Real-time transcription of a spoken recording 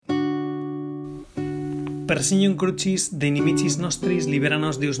Per Signum Crucis, de inimicis nostris, libera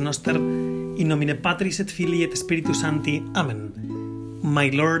nos Deus noster, in nomine Patris et Filii et Spiritus Sancti. Amen. My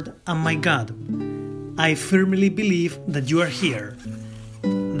Lord and my God, I firmly believe that you are here,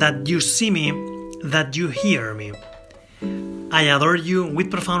 that you see me, that you hear me. I adore you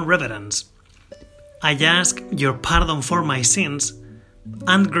with profound reverence. I ask your pardon for my sins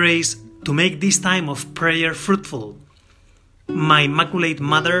and grace to make this time of prayer fruitful. My Immaculate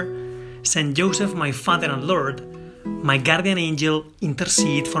Mother, Saint Joseph, my Father and Lord, my guardian angel,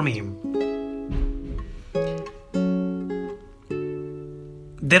 intercede for me.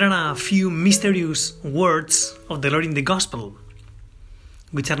 There are a few mysterious words of the Lord in the Gospel,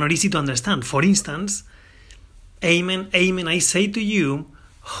 which are not easy to understand. For instance, Amen, amen, I say to you,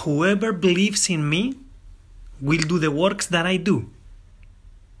 whoever believes in me will do the works that I do,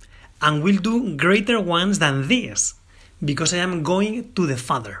 and will do greater ones than this, because I am going to the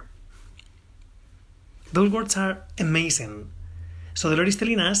Father. Those words are amazing. So the Lord is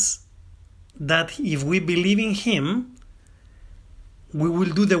telling us that if we believe in Him, we will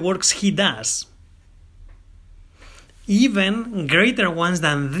do the works He does, even greater ones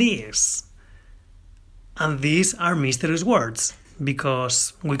than this. And these are mysterious words,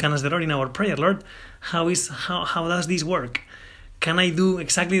 because we can ask the Lord in our prayer, Lord, how does this work? Can I do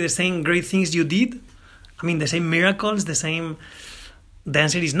exactly the same great things you did? I mean, the same miracles, the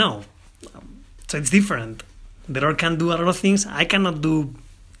answer is no. So it's different. The Lord can do a lot of things. I cannot do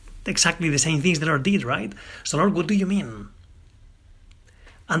exactly the same things the Lord did, right? So Lord, what do you mean?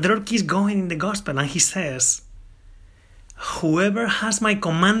 And the Lord keeps going in the Gospel, and He says, whoever has my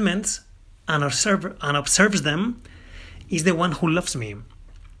commandments and observes them is the one who loves me.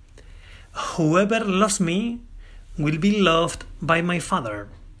 Whoever loves me will be loved by my Father,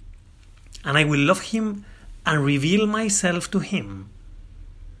 and I will love him and reveal myself to him.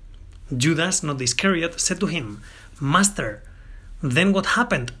 Judas, not Iscariot, said to him, Master, then what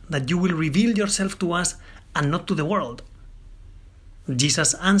happened that you will reveal yourself to us and not to the world?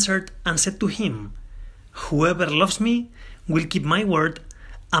 Jesus answered and said to him, whoever loves me will keep my word,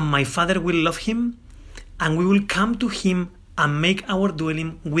 and my Father will love him, and we will come to him and make our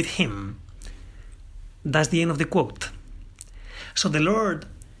dwelling with him. That's the end of the quote. So the Lord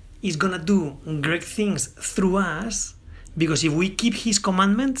is going to do great things through us, because if we keep His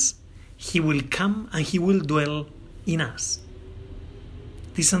commandments, He will come and He will dwell in us.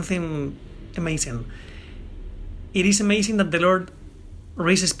 This is something amazing. It is amazing that the Lord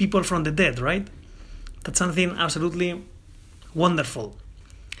raises people from the dead, right? That's something absolutely wonderful.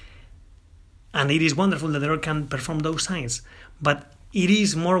 And it is wonderful that the Lord can perform those signs. But it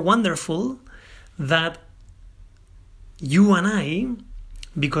is more wonderful that you and I,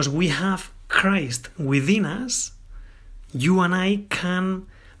 because we have Christ within us, you and I can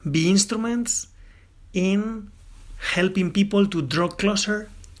be instruments in helping people to draw closer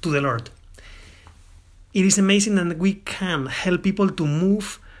to the Lord. It is amazing that we can help people to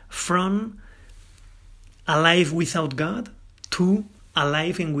move from a life without God to a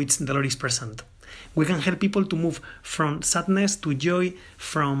life in which the Lord is present. We can help people to move from sadness to joy,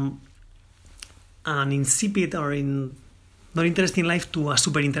 from an insipid or not interesting life to a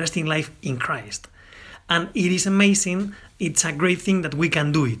super interesting life in Christ. And it is amazing, it's a great thing that we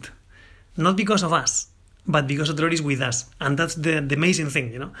can do it. Not because of us, but because the Lord is with us. And that's the amazing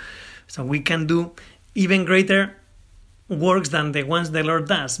thing, So we can do even greater works than the ones the Lord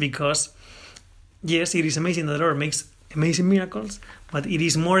does, because yes, it is amazing that the Lord makes amazing miracles, but it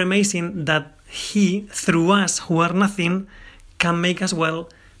is more amazing that He, through us who are nothing, can make us well,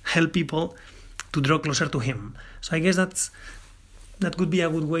 help people to draw closer to Him. So I guess that could be a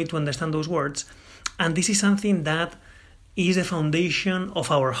good way to understand those words. And this is something that is the foundation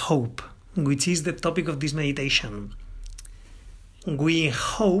of our hope, which is the topic of this meditation. We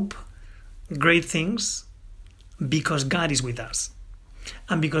hope great things because God is with us,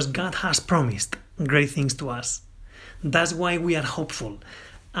 and because God has promised great things to us. That's why we are hopeful.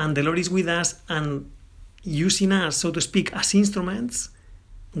 And the Lord is with us, and using us, so to speak, as instruments,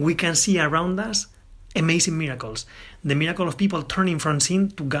 we can see around us amazing miracles. The miracle of people turning from sin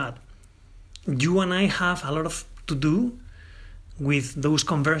to God. You and I have a lot to do with those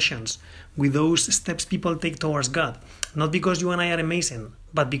conversions, with those steps people take towards God. Not because you and I are amazing,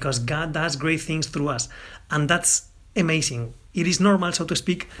 but because God does great things through us. And that's amazing. It is normal, so to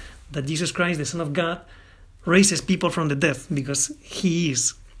speak, that Jesus Christ, the Son of God, raises people from the dead, because He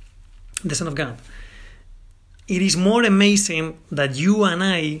is the Son of God. It is more amazing that you and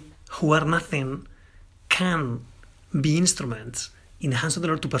I, who are nothing, can be instruments in the hands of the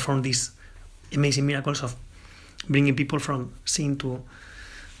Lord to perform these amazing miracles of bringing people from sin to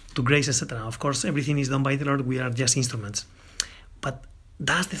to grace, etc. Of course, everything is done by the Lord. We are just instruments. But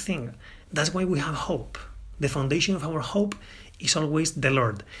that's the thing. That's why we have hope. The foundation of our hope is always the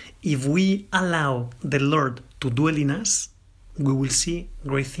Lord. If we allow the Lord to dwell in us, we will see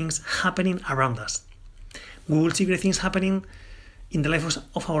great things happening around us. We will see great things happening in the lives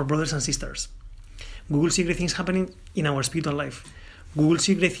of our brothers and sisters. We will see great things happening in our spiritual life. We will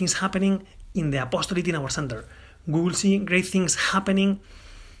see great things happening in the apostolate in our center. We will see great things happening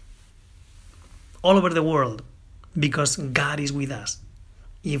all over the world because God is with us.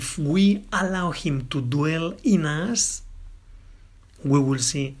 If we allow Him to dwell in us, we will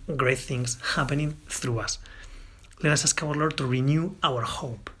see great things happening through us. Let us ask our Lord to renew our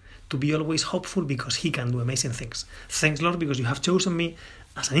hope, to be always hopeful because He can do amazing things. Thanks, Lord, because you have chosen me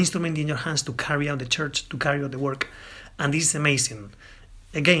as an instrument in your hands to carry out the church, to carry out the work. And this is amazing.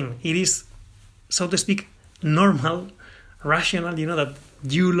 Again, it is, so to speak, normal, rational, that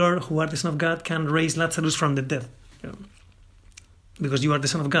you, Lord, who are the Son of God, can raise Lazarus from the dead. Because you are the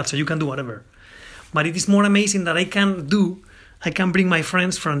Son of God, so you can do whatever. But it is more amazing that I can bring my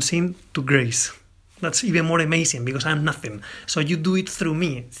friends from sin to grace. That's even more amazing because I'm nothing. So you do it through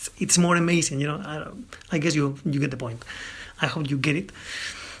me. It's more amazing, I guess you get the point. I hope you get it.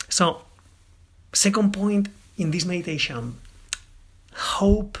 So, second point in this meditation,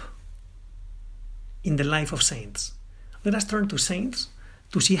 hope in the life of saints. Let us turn to saints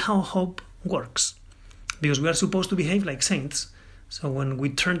to see how hope works. Because we are supposed to behave like saints. So when we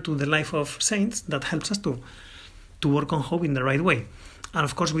turn to the life of saints, that helps us to work on hope in the right way. And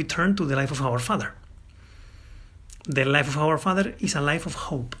of course, we turn to the life of our Father. The life of our Father is a life of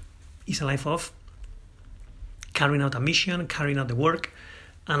hope. It's a life of carrying out a mission, carrying out the work.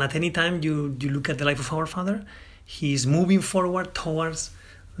 And at any time you look at the life of our Father, He is moving forward towards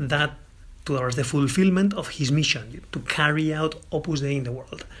the fulfillment of His mission, to carry out Opus Dei in the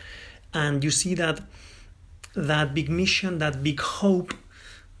world. And you see that big mission, that big hope,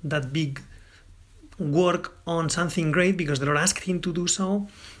 that big work on something great, because the Lord asked Him to do so,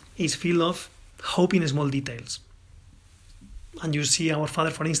 is filled of hope in small details. And you see our Father,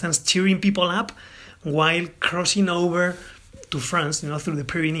 for instance, cheering people up while crossing over to France, through the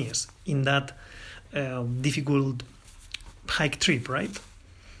Pyrenees in that difficult hike trip, right?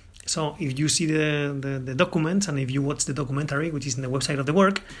 So if you see the documents, and if you watch the documentary, which is in the website of the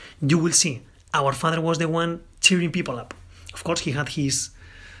work, you will see our Father was the one cheering people up. Of course, he had his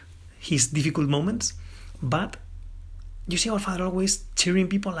difficult moments, but you see our Father always cheering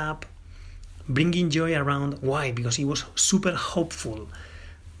people up, bringing joy around. Why? Because He was super hopeful.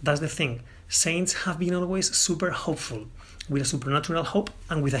 That's the thing. Saints have been always super hopeful, with a supernatural hope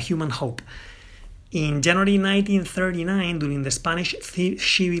and with a human hope. In January 1939, during the Spanish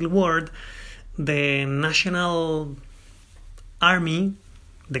Civil War, the National Army,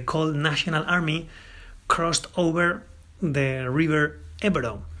 the called National Army, crossed over the river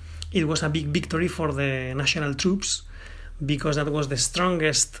Ebro. It was a big victory for the national troops because that was the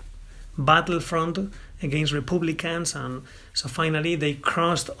strongest battlefront against Republicans, and so finally they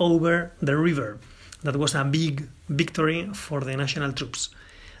crossed over the river. That was a big victory for the national troops.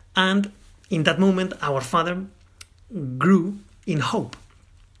 And in that moment, our Father grew in hope,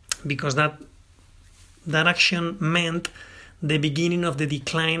 because that action meant the beginning of the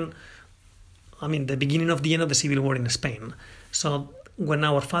decline, the beginning of the end of the Civil War in Spain. So when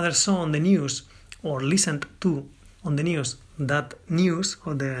our Father saw on the news, or listened to on the news, that news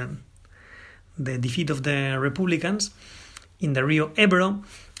of the defeat of the Republicans in the Rio Ebro,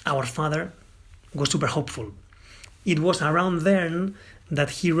 our Father was super hopeful. It was around then that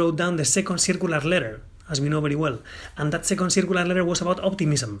he wrote down the second circular letter, as we know very well. And that second circular letter was about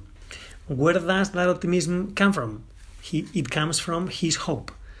optimism. Where does that optimism come from? It comes from his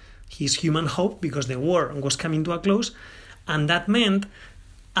hope, his human hope, because the war was coming to a close, and that meant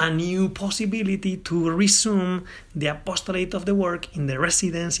a new possibility to resume the apostolate of the work in the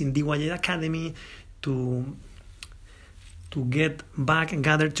residence, in DYJ Academy, to get back and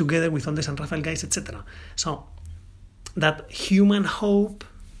gather together with all the San Rafael guys, etc. So that human hope,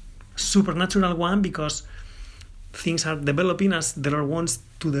 supernatural one, because things are developing as the Lord wants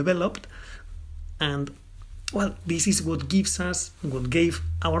to develop, and this is what gave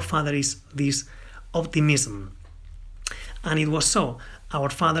our Father is this optimism. And it was so. Our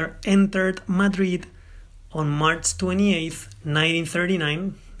Father entered Madrid on March 28th,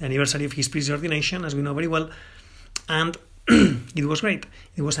 1939, the anniversary of his priestly ordination, as we know very well, and it was great.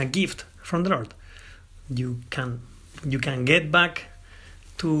 It was a gift from the Lord. You can get back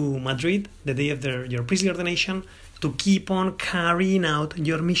to Madrid the day of your priestly ordination to keep on carrying out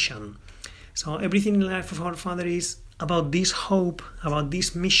your mission. So everything in the life of our Father is about this hope, about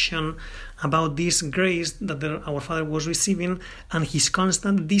this mission, about this grace that our Father was receiving, and his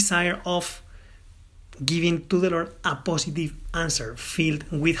constant desire of giving to the Lord a positive answer filled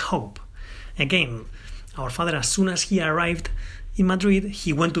with hope. Again, our Father, as soon as he arrived in Madrid,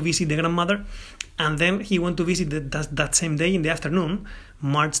 he went to visit the grandmother, and then he went to visit that same day in the afternoon,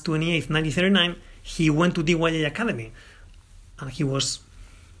 March 28, 1939, he went to DYA Academy, and he was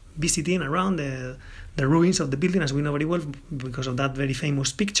visiting around the ruins of the building, as we know very well, because of that very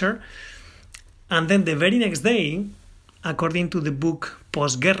famous picture. And then the very next day, according to the book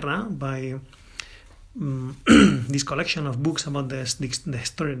Postguerra by this collection of books about the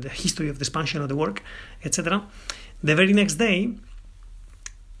history of the expansion of the work, etc., the very next day,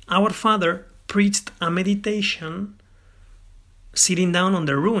 our Father preached a meditation sitting down on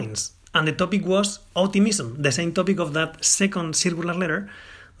the ruins, and the topic was optimism, the same topic of that second circular letter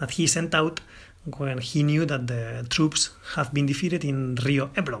that he sent out when he knew that the troops had been defeated in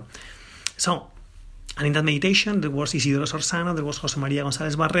Rio Ebro. So, and in that meditation, there was Isidoro Sorsano, there was José María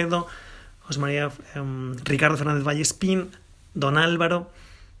González Barredo, José María Ricardo Fernández Vallespín, Don Álvaro.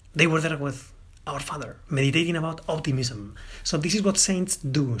 They were there with our Father, meditating about optimism. So this is what saints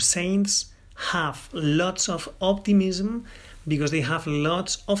do. Saints have lots of optimism because they have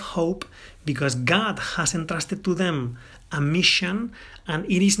lots of hope, because God has entrusted to them a mission, and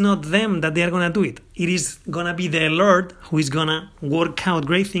it is not them that they are going to do it. It is going to be the Lord who is going to work out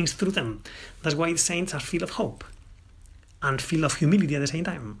great things through them. That's why saints are full of hope and full of humility at the same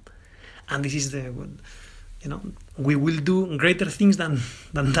time. And this is we will do greater things than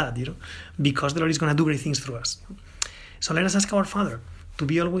that, because the Lord is going to do great things through us. So let us ask our Father to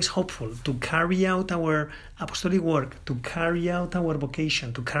be always hopeful, to carry out our apostolic work, to carry out our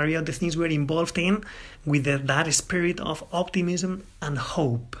vocation, to carry out the things we're involved in with that spirit of optimism and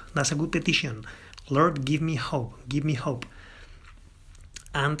hope. That's a good petition. Lord, give me hope, give me hope.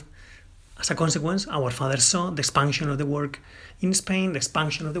 And as a consequence, our Father saw the expansion of the work in Spain, the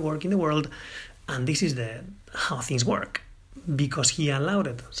expansion of the work in the world, and this is how things work. Because he allowed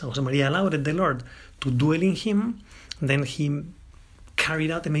it, San José María allowed it, the Lord, to dwell in him, then he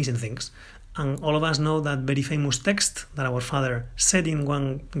carried out amazing things. And all of us know that very famous text that our Father said in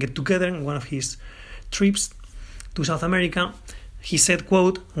one get-together, in one of his trips to South America. He said,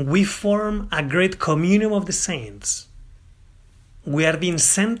 quote, "We form a great communion of the saints. We are being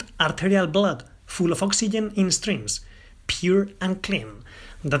sent arterial blood full of oxygen in streams, pure and clean.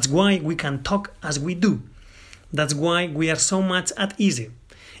 That's why we can talk as we do. That's why we are so much at ease.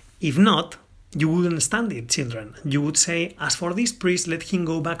 If not, you wouldn't stand it, children. You would say, as for this priest, let him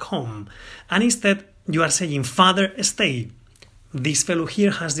go back home. And instead, you are saying, Father, stay. This fellow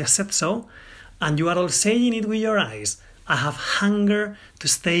here has just said so, and you are all saying it with your eyes. I have hunger to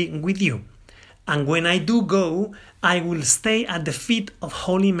stay with you. And when I do go, I will stay at the feet of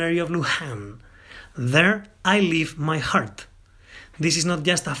Holy Mary of Lujan. There I leave my heart." This is not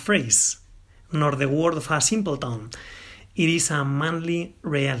just a phrase, nor the word of a simpleton. It is a manly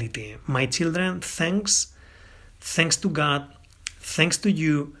reality. My children, thanks to God, thanks to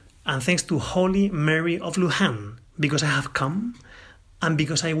you, and thanks to Holy Mary of Lujan, because I have come, and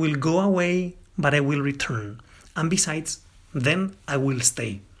because I will go away, but I will return. And besides, then I will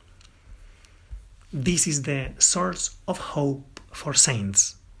stay. This is the source of hope for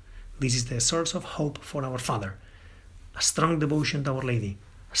saints. This is the source of hope for our Father. A strong devotion to Our Lady,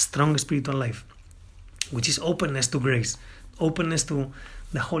 a strong spiritual life, which is openness to grace, openness to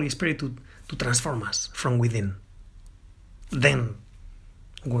the Holy Spirit to transform us from within. Then,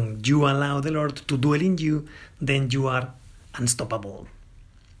 when you allow the Lord to dwell in you, then you are unstoppable.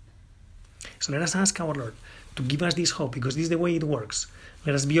 So let us ask our Lord to give us this hope, because this is the way it works.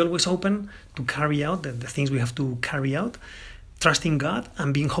 Let us be always open to carry out the things we have to carry out, trusting God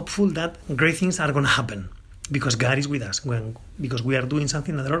and being hopeful that great things are going to happen, because God is with us, because we are doing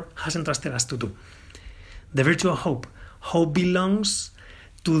something that the Lord has entrusted us to do. The virtue of hope. Hope belongs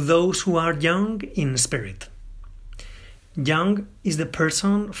to those who are young in spirit. Young is the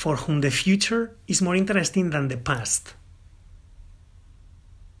person for whom the future is more interesting than the past.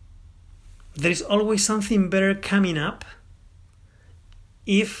 There is always something better coming up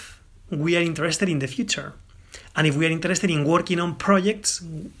if we are interested in the future, and if we are interested in working on projects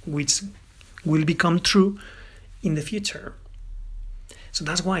which will become true in the future. So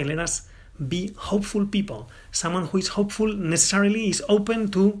that's why let us be hopeful people. Someone who is hopeful necessarily is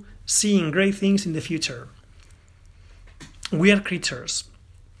open to seeing great things in the future. We are creatures.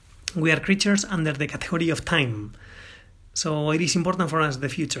 We are creatures under the category of time. So it is important for us, the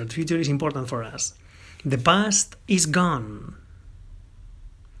future. The future is important for us. The past is gone.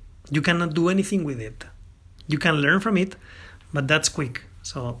 You cannot do anything with it. You can learn from it, but that's quick.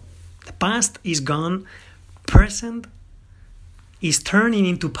 So the past is gone. Present is turning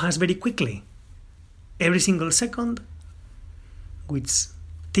into past very quickly. Every single second, which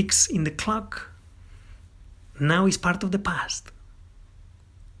ticks in the clock, now is part of the past.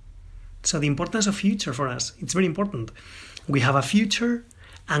 So the importance of future for us, it's very important. We have a future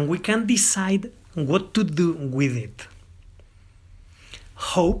and we can decide what to do with it.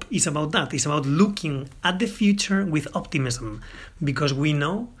 Hope is about that. It's about looking at the future with optimism, because we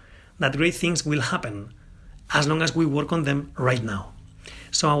know that great things will happen as long as we work on them right now.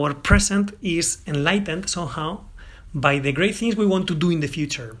 So our present is enlightened somehow by the great things we want to do in the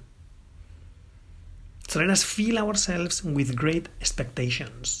future. So let us fill ourselves with great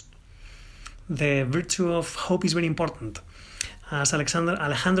expectations. The virtue of hope is very important. As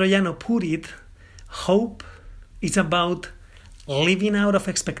Alejandro Llano put it, hope is about living out of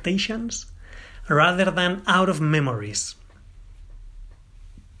expectations rather than out of memories.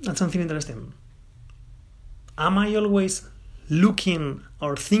 That's something interesting. Am I always looking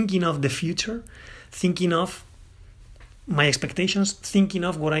or thinking of the future, thinking of my expectations, thinking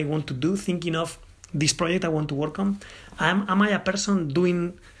of what I want to do, thinking of this project I want to work on? Am I a person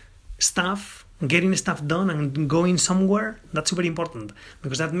doing stuff, getting stuff done and going somewhere? That's super important,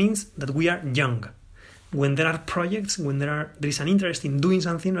 because that means that we are young. When there are projects, when there is an interest in doing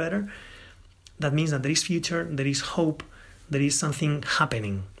something rather, that means that there is future, there is hope, there is something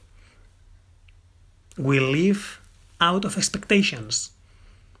happening. We live out of expectations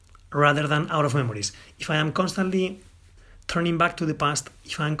rather than out of memories. If I am constantly turning back to the past,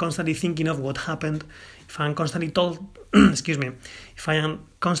 if I am constantly thinking of what happened, if I am constantly if I am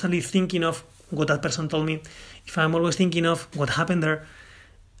constantly thinking of what that person told me, if I'm always thinking of what happened there,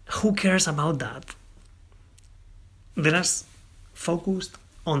 who cares about that? Let us focus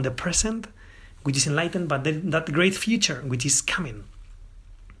on the present, which is enlightened, but that great future which is coming.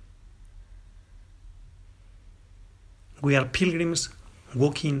 We are pilgrims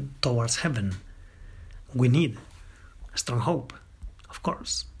walking towards heaven. We need a strong hope, of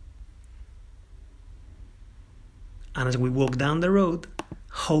course. And as we walk down the road,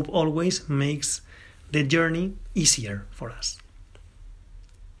 hope always makes the journey easier for us.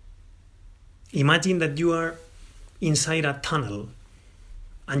 Imagine that you are inside a tunnel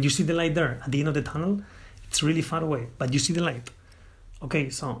and you see the light there at the end of the tunnel. It's really far away, but you see the light. Okay,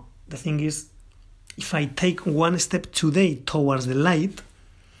 so the thing is, if I take one step today towards the light,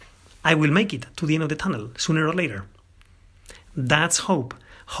 I will make it to the end of the tunnel sooner or later. That's hope.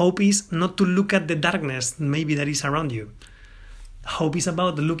 Hope is not to look at the darkness maybe that is around you. Hope is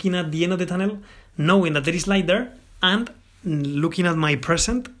about looking at the end of the tunnel, knowing that there is light there, and looking at my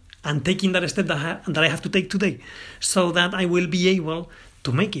present and taking that step that I have to take today, so that I will be able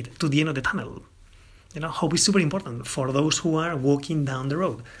to make it to the end of the tunnel. Hope is super important for those who are walking down the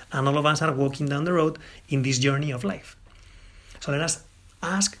road, and all of us are walking down the road in this journey of life. So let us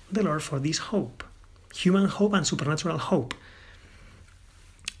ask the Lord for this hope, human hope and supernatural hope.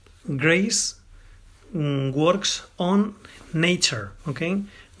 Grace works on nature, okay?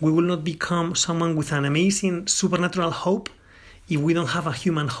 We will not become someone with an amazing supernatural hope if we don't have a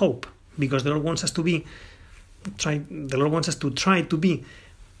human hope, because the Lord wants us to try to be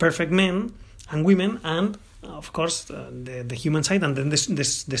perfect men and women, and of course the human side, and then the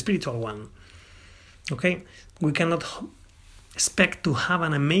spiritual one. Okay, we cannot expect to have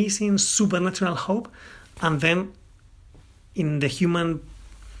an amazing supernatural hope, and then in the human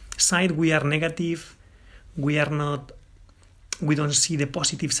side we are negative. We don't see the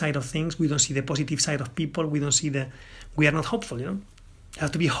positive side of things. We don't see the positive side of people. We are not hopeful. You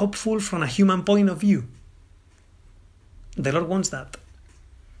have to be hopeful from a human point of view. The Lord wants that,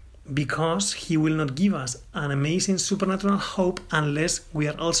 because He will not give us an amazing supernatural hope unless we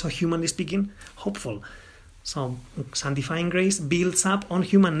are also, humanly speaking, hopeful. So sanctifying grace builds up on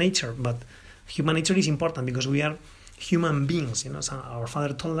human nature, but human nature is important because we are human beings. So our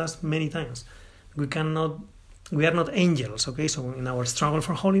Father told us many times, we are not angels. Okay, so in our struggle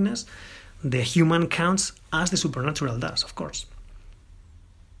for holiness, the human counts as the supernatural does, of course.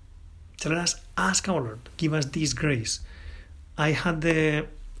 So let us ask our Lord, give us this grace. I had the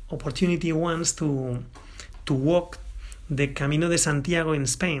opportunity once to walk the Camino de Santiago in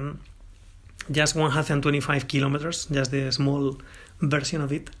Spain, just 125 kilometers, just the small version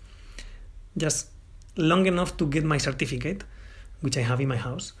of it, just long enough to get my certificate, which I have in my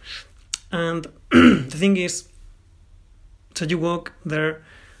house. And the thing is, so you walk there,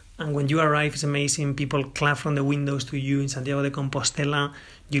 and when you arrive, it's amazing. People clap from the windows to you in Santiago de Compostela.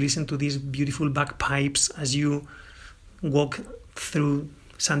 You listen to these beautiful bagpipes as you walk through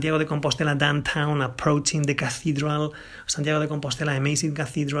Santiago de Compostela downtown, approaching the cathedral, Santiago de Compostela, amazing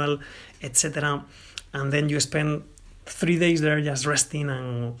cathedral, etc. And then you spend 3 days there just resting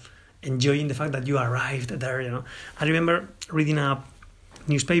and enjoying the fact that you arrived there, you know. I remember reading a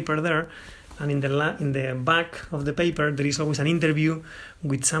newspaper there, and in the back of the paper there is always an interview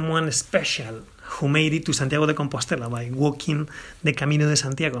with someone special who made it to Santiago de Compostela by walking the Camino de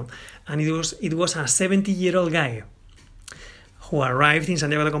Santiago. And it was a 70-year-old guy who arrived in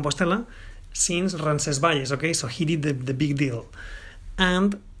Santiago de Compostela since Roncesvalles, okay? So he did the big deal.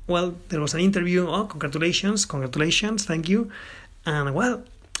 And, well, there was an interview, congratulations, thank you. And, well,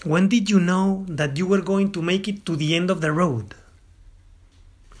 when did you know that you were going to make it to the end of the road?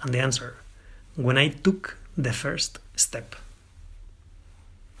 And the answer, when I took the first step.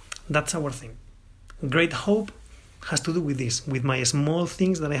 That's our thing. Great hope has to do with this, with my small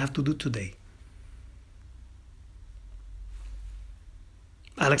things that I have to do today.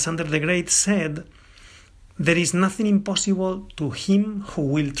 Alexander the Great said, there is nothing impossible to him who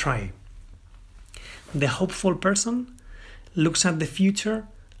will try. The hopeful person looks at the future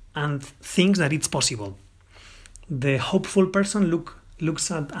and thinks that it's possible. The hopeful person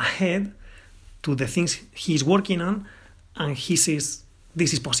looks ahead to the things he's working on and he says,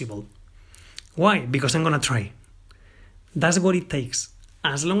 this is possible. Why? Because I'm going to try. That's what it takes.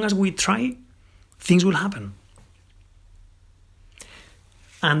 As long as we try, things will happen.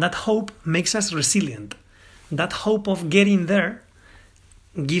 And that hope makes us resilient. That hope of getting there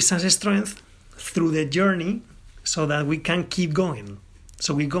gives us strength through the journey so that we can keep going.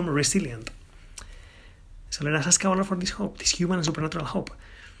 So we become resilient. So let us ask our Lord for this hope, this human and supernatural hope.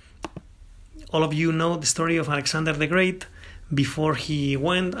 All of you know the story of Alexander the Great. Before he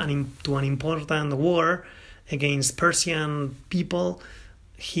went to an important war against Persian people,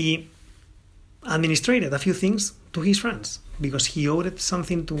 he administrated a few things to his friends because he owed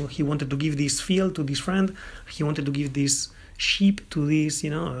something he wanted to give this field to this friend, he wanted to give this sheep to this,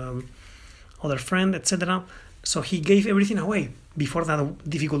 other friend, etc. So he gave everything away before that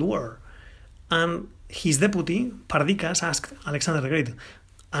difficult war. And his deputy, Pardicas, asked Alexander the Great,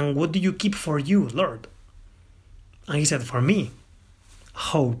 and what do you keep for you, Lord? And he said, for me,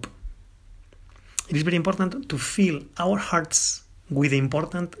 hope. It is very important to fill our hearts with the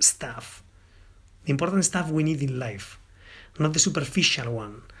important stuff. The important stuff we need in life, not the superficial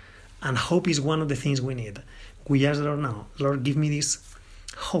one. And hope is one of the things we need. We ask the Lord now, Lord, give me this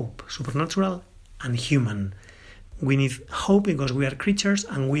hope, supernatural and human. We need hope because we are creatures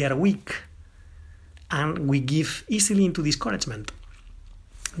and we are weak. And we give easily into discouragement.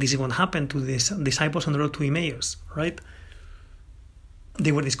 This is what happened to the disciples on the road to Emmaus, right?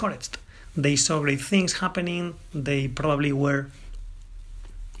 They were discouraged. They saw great things happening. They probably were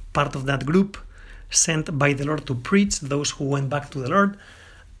part of that group sent by the Lord to preach those who went back to the Lord.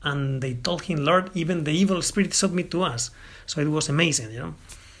 And they told him, Lord, even the evil spirits submit to us. So it was amazing,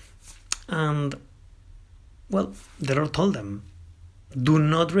 And, well, the Lord told them, do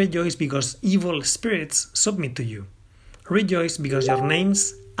not rejoice because evil spirits submit to you. Rejoice because your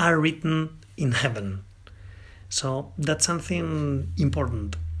names are written in heaven. So that's something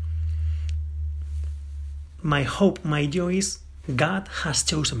important. My hope, my joy is God has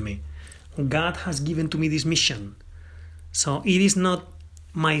chosen me. God has given to me this mission. So it is not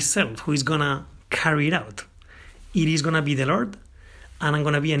myself who is going to carry it out. It is going to be the Lord, and I'm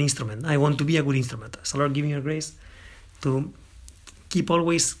going to be an instrument. I want to be a good instrument. So Lord, give me your grace to keep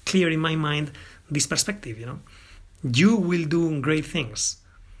always clear in my mind this perspective, You will do great things,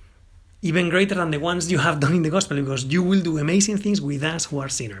 even greater than the ones you have done in the gospel, because you will do amazing things with us who are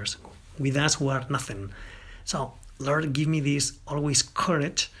sinners, with us who are nothing. So, Lord, give me this always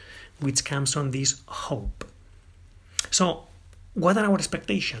courage, which comes from this hope. So, what are our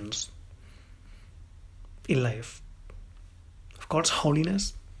expectations in life? Of course,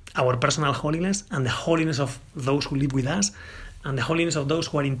 holiness, our personal holiness, and the holiness of those who live with us, and the holiness of those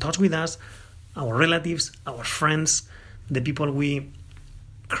who are in touch with us, our relatives, our friends, the people we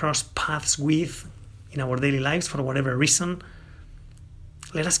cross paths with in our daily lives for whatever reason.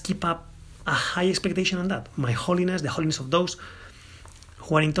 Let us keep up a high expectation on that. My holiness, the holiness of those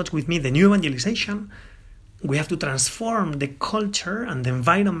who are in touch with me, the new evangelization. We have to transform the culture and the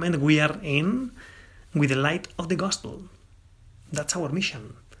environment we are in with the light of the gospel. That's our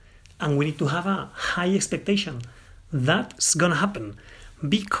mission. And we need to have a high expectation. That's going to happen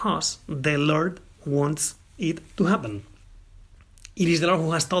because the Lord wants it to happen. It is the Lord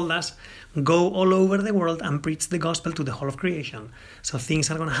who has told us, go all over the world and preach the gospel to the whole of creation. So things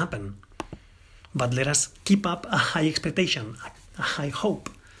are going to happen. But let us keep up a high expectation, a high hope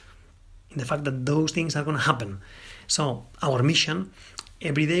in the fact that those things are going to happen. So our mission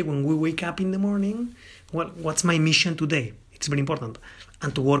every day when we wake up in the morning, well, what's my mission today? It's very important.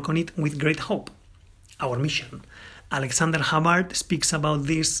 And to work on it with great hope. Our mission. Alexander Hubbard speaks about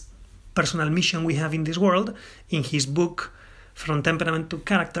this personal mission we have in this world in his book, From Temperament to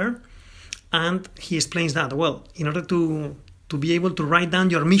Character. And he explains that, well, in order to be able to write down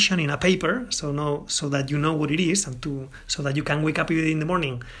your mission in a paper, so that you know what it is, and so that you can wake up in the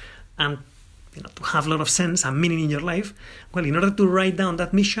morning and to have a lot of sense and meaning in your life, well, in order to write down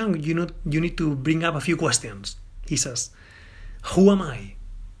that mission, you need to bring up a few questions. He says, who am I?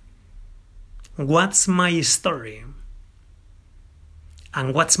 What's my story?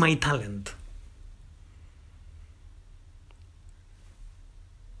 And what's my talent?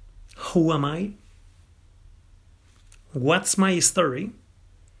 Who am I? What's my story?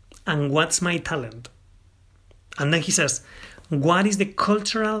 And what's my talent? And then he says, what is the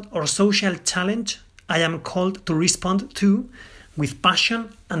cultural or social challenge I am called to respond to with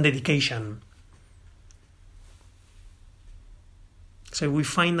passion and dedication? So if we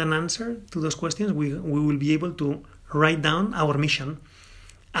find an answer to those questions, we will be able to write down our mission.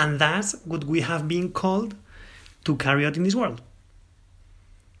 And that's what we have been called to carry out in this world.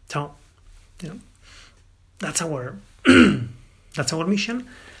 So, that's our that's our mission.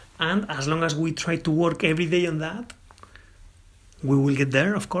 And as long as we try to work every day on that, we will get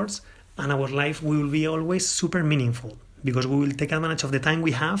there, of course, and our life will be always super meaningful, because we will take advantage of the time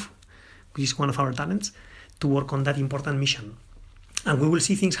we have, which is one of our talents, to work on that important mission. And we will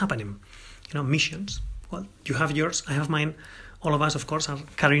see things happening. Missions. Well, you have yours, I have mine. All of us, of course, are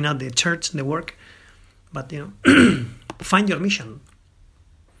carrying out the church, the work. But, find your mission.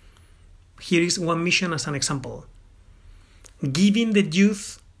 Here is one mission as an example. Giving the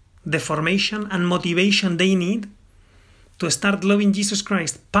youth the formation and motivation they need to start loving Jesus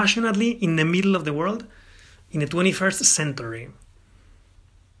Christ passionately in the middle of the world in the 21st century.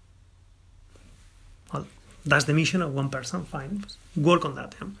 Well, that's the mission of one person. Fine. Work on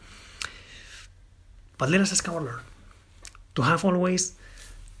that. But let us ask our Lord to have always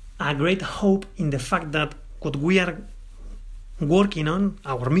a great hope in the fact that what we are working on,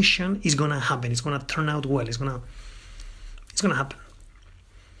 our mission, is going to happen. It's going to turn out well. It's going to happen.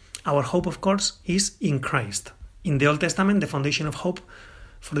 Our hope, of course, is in Christ. In the Old Testament, the foundation of hope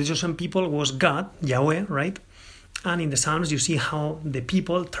for the chosen people was God, Yahweh, right? And in the Psalms, you see how the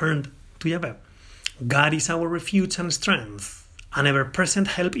people turned to Yahweh. God is our refuge and strength, an ever-present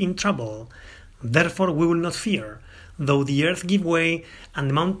help in trouble. Therefore we will not fear, though the earth give way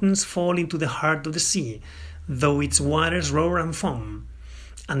and the mountains fall into the heart of the sea, though its waters roar and foam,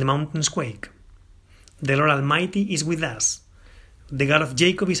 and the mountains quake. The Lord Almighty is with us. The God of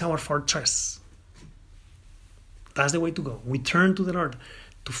Jacob is our fortress. That's the way to go. We turn to the Lord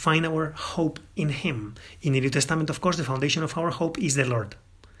to find our hope in Him. In the New Testament, of course, the foundation of our hope is the Lord.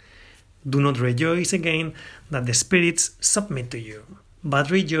 Do not rejoice again that the spirits submit to you,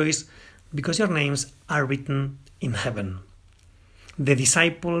 but rejoice because your names are written in heaven. The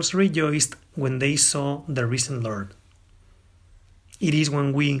disciples rejoiced when they saw the risen Lord. It is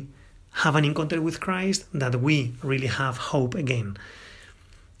when we have an encounter with Christ that we really have hope again.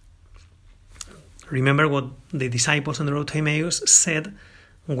 Remember what the disciples on the road to Emmaus said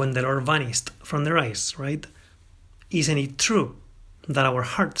when the Lord vanished from their eyes, right? Isn't it true that our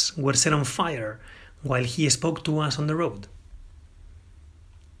hearts were set on fire while He spoke to us on the road?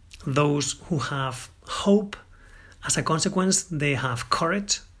 Those who have hope, as a consequence, they have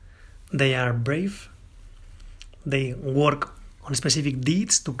courage, they are brave, they work on specific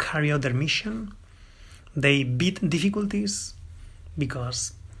deeds to carry out their mission, they beat difficulties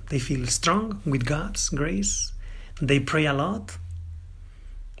because they feel strong with God's grace, they pray a lot,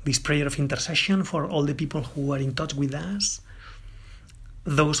 this prayer of intercession for all the people who are in touch with us.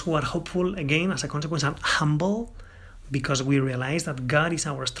 Those who are hopeful, again, as a consequence, are humble, because we realize that God is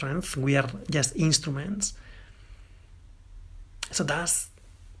our strength. We are just instruments. So that's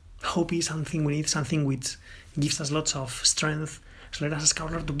hope is something we need, something which gives us lots of strength. So let us ask our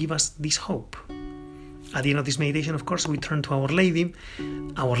Lord to give us this hope. At the end of this meditation, of course, we turn to Our Lady.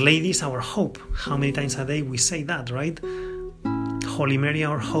 Our Lady is our hope. How many times a day we say that, right? Holy Mary,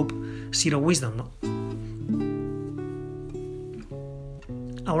 our hope, seat of wisdom. No?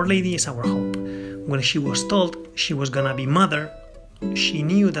 Our Lady is our hope. When she was told she was going to be mother, she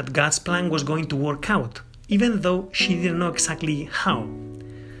knew that God's plan was going to work out, even though she didn't know exactly how.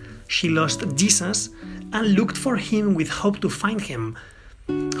 She lost Jesus and looked for Him with hope to find Him,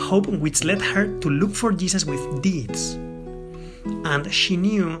 hope which led her to look for Jesus with deeds. And she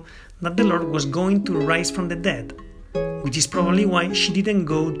knew that the Lord was going to rise from the dead, which is probably why she didn't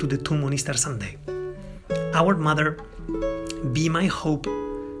go to the tomb on Easter Sunday. Our mother be my hope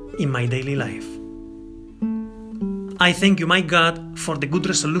in my daily life. I thank you, my God, for the good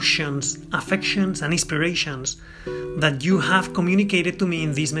resolutions, affections, and inspirations that you have communicated to me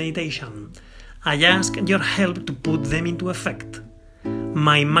in this meditation. I ask your help to put them into effect.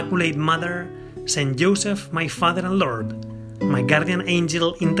 My Immaculate Mother, Saint Joseph, my Father and Lord, my guardian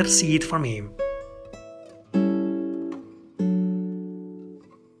angel, intercede for me.